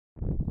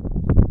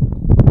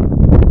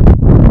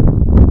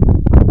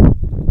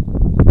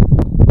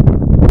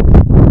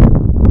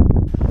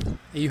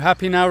you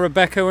happy now,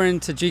 Rebecca? We're in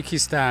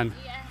Tajikistan.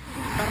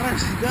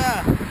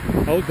 Yeah.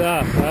 Hold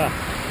that.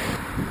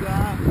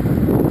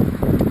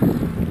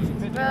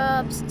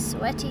 Rob's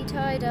sweaty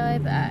tie-dye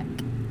back.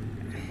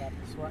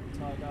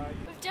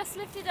 We've just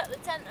lifted up the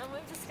tent and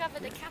we've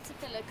discovered a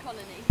caterpillar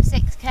colony.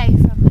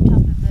 6k from the top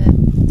of the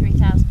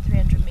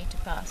 3,300 metre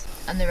pass,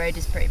 and the road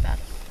is pretty bad.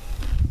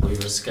 We've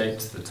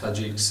escaped the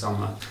Tajik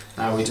summer.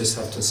 Now we just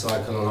have to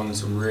cycle along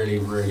some really,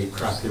 really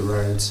crappy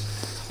roads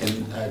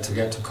to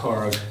get to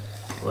Korog,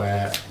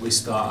 where we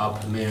start our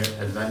Pamir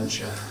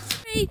adventure.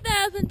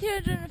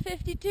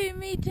 3,252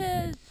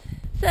 metres,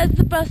 says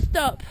the bus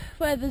stop,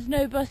 where there's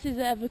no buses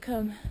that ever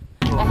come.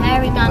 The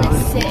hairy man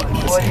is sick.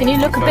 Can you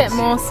look a bit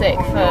more sick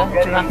for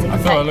dramatic effect? I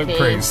thought I look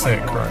pretty sick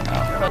right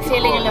now. I'm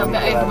feeling a little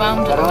bit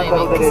overwhelmed at the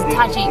moment because the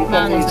Tajik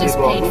man has just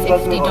paid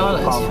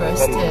 $50 for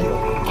us to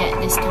get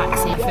this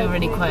taxi. I feel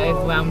really quite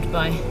overwhelmed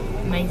by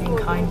amazing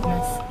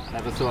kindness.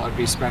 Never thought I'd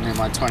be spending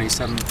my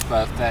 27th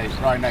birthday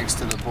right next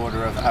to the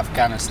border of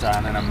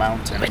Afghanistan in a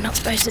mountain. We're not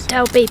supposed to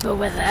tell people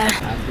we're there.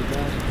 Happy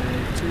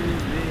birthday to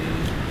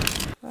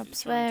me.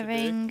 Rob's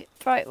wearing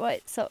bright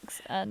white socks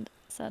and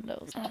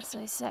sandals. That's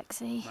so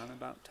sexy. Man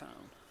about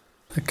town.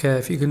 Okay,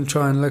 if you can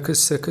try and look as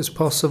sick as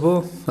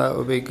possible, that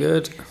would be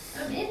good.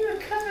 I'm in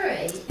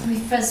recovery.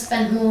 We've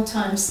spent more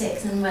time sick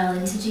than well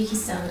in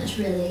Tajikistan. That's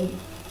really,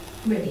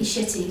 really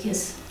shitty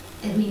because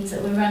it means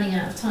that we're running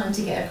out of time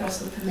to get across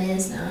the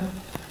Pamirs now.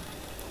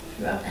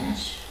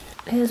 Rubbish.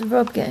 Here's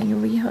Rob getting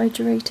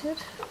rehydrated.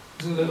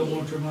 It's a little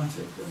more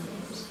dramatic than it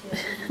was.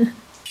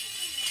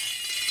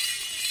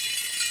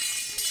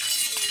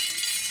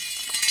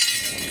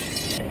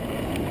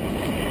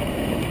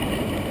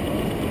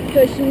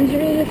 Pushing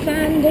through the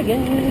sand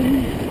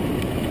again.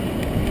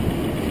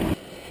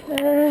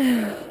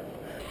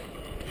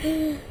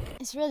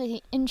 It's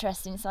really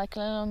interesting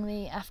cycling along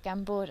the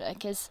Afghan border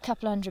because a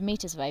couple of hundred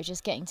metres away,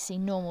 just getting to see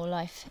normal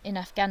life in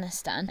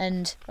Afghanistan,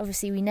 and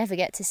obviously we never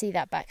get to see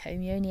that back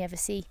home. You only ever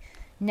see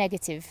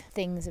negative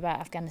things about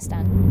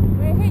Afghanistan.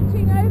 We're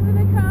hitching over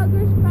the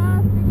Kyrgyzstan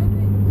pass because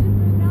it's just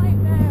a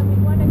nightmare and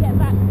we want to get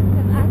back to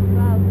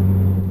Afghan.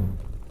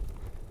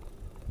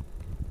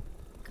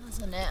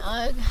 Doesn't it?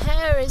 Our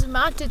hair is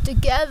matted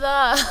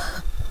together.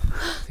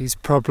 These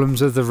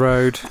problems of the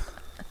road.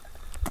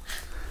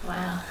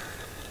 Wow.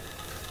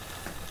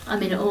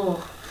 I'm in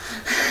awe.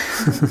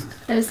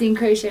 Never seen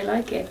crochet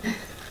like it.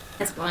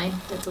 That's my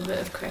little bit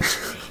of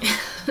crochet.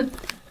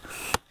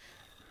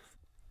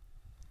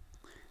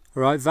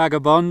 Right,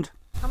 vagabond.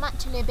 I'm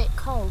actually a bit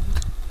cold.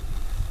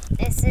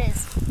 This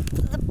is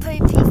the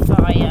poopy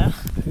fire.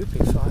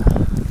 Poopy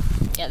fire.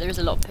 Yeah, there is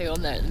a lot of poo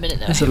on there at the minute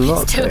though. There's a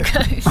lot still of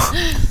goes.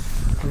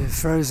 We've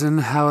frozen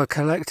our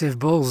collective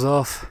balls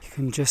off. You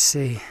can just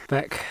see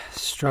Beck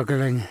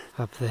struggling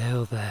up the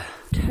hill there.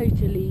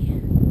 Totally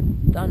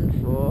done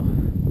for.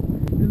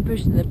 Been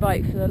pushing the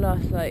bike for the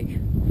last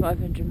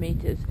 500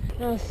 metres.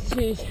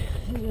 Altitude is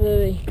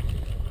really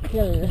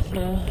killing us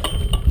now.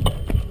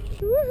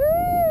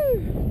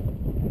 Woohoo!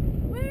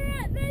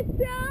 We're at the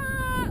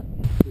top!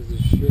 This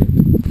is shit.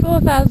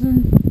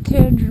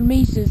 4,200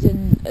 metres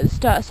at the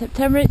start of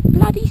September. It's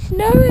bloody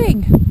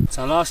snowing!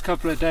 So our last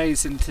couple of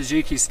days in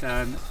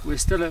Tajikistan, we're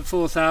still at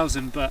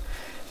 4,000, but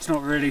it's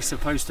not really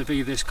supposed to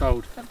be this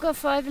cold. I've got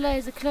 5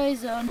 layers of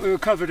clothes on. We were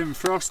covered in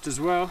frost as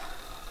well,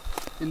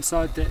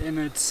 inside the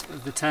innards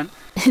of the tent.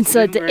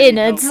 Inside the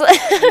innards?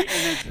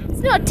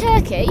 It's not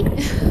turkey.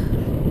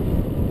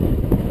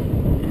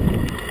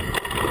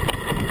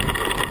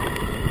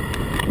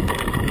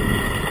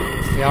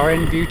 We are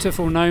in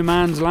beautiful no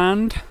man's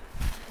land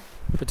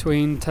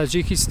between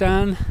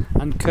Tajikistan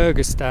and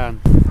Kyrgyzstan.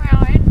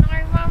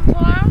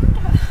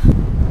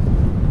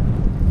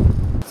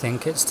 I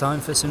think it's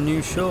time for some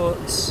new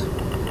shorts.